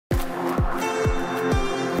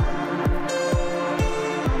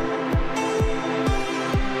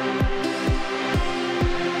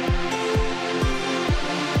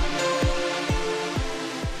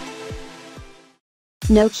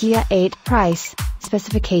Nokia 8 price,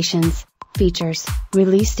 specifications, features,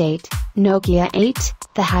 release date. Nokia 8,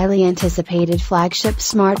 the highly anticipated flagship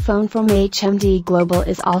smartphone from HMD Global,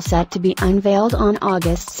 is all set to be unveiled on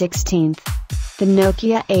August 16. The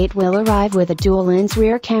Nokia 8 will arrive with a dual-lens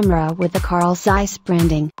rear camera with the Carl Zeiss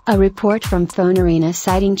branding. A report from PhoneArena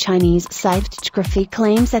citing Chinese VTechgraphy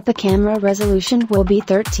claims that the camera resolution will be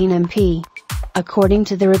 13MP. According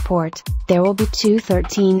to the report, there will be two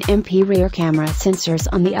 13MP rear camera sensors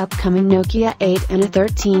on the upcoming Nokia 8 and a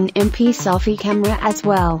 13MP selfie camera as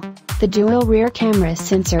well. The dual rear camera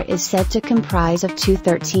sensor is said to comprise of two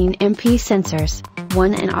 13MP sensors,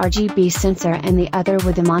 one an RGB sensor and the other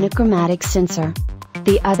with a monochromatic sensor.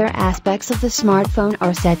 The other aspects of the smartphone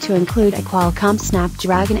are said to include a Qualcomm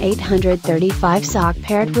Snapdragon 835 SoC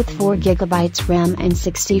paired with 4GB RAM and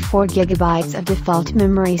 64GB of default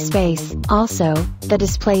memory space. Also, the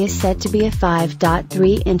display is said to be a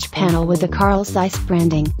 5.3-inch panel with the Carl Zeiss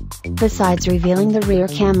branding. Besides revealing the rear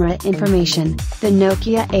camera information, the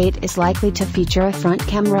Nokia 8 is likely to feature a front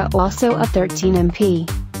camera also of 13MP.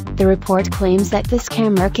 The report claims that this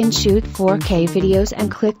camera can shoot 4K videos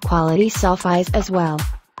and click-quality selfies as well.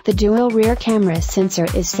 The dual rear camera sensor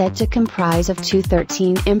is said to comprise of two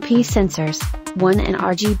 13MP sensors, one an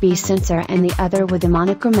RGB sensor and the other with a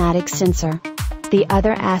monochromatic sensor. The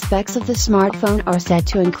other aspects of the smartphone are said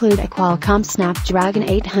to include a Qualcomm Snapdragon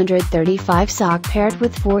 835 SoC paired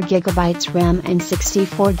with 4GB RAM and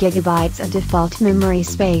 64GB of default memory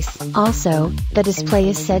space. Also, the display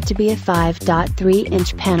is said to be a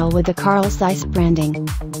 5.3-inch panel with the Carl Zeiss branding.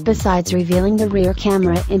 Besides revealing the rear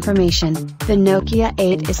camera information, the Nokia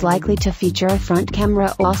 8 is likely to feature a front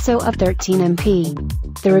camera also of 13MP.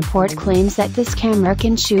 The report claims that this camera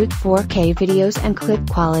can shoot 4K videos and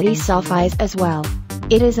click-quality selfies as well.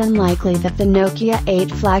 It is unlikely that the Nokia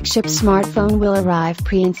 8 flagship smartphone will arrive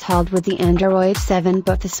pre-installed with the Android 7,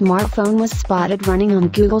 but the smartphone was spotted running on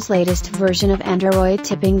Google's latest version of Android,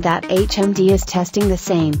 tipping that HMD is testing the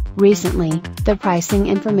same. Recently, the pricing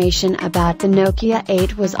information about the Nokia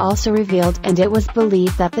 8 was also revealed, and it was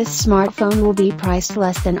believed that this smartphone will be priced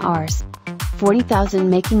less than Rs. 40,000,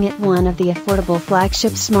 making it one of the affordable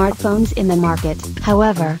flagship smartphones in the market.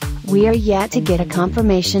 However, we are yet to get a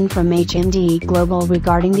confirmation from HMD Global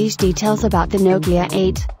regarding these details about the Nokia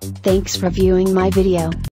 8. Thanks for viewing my video.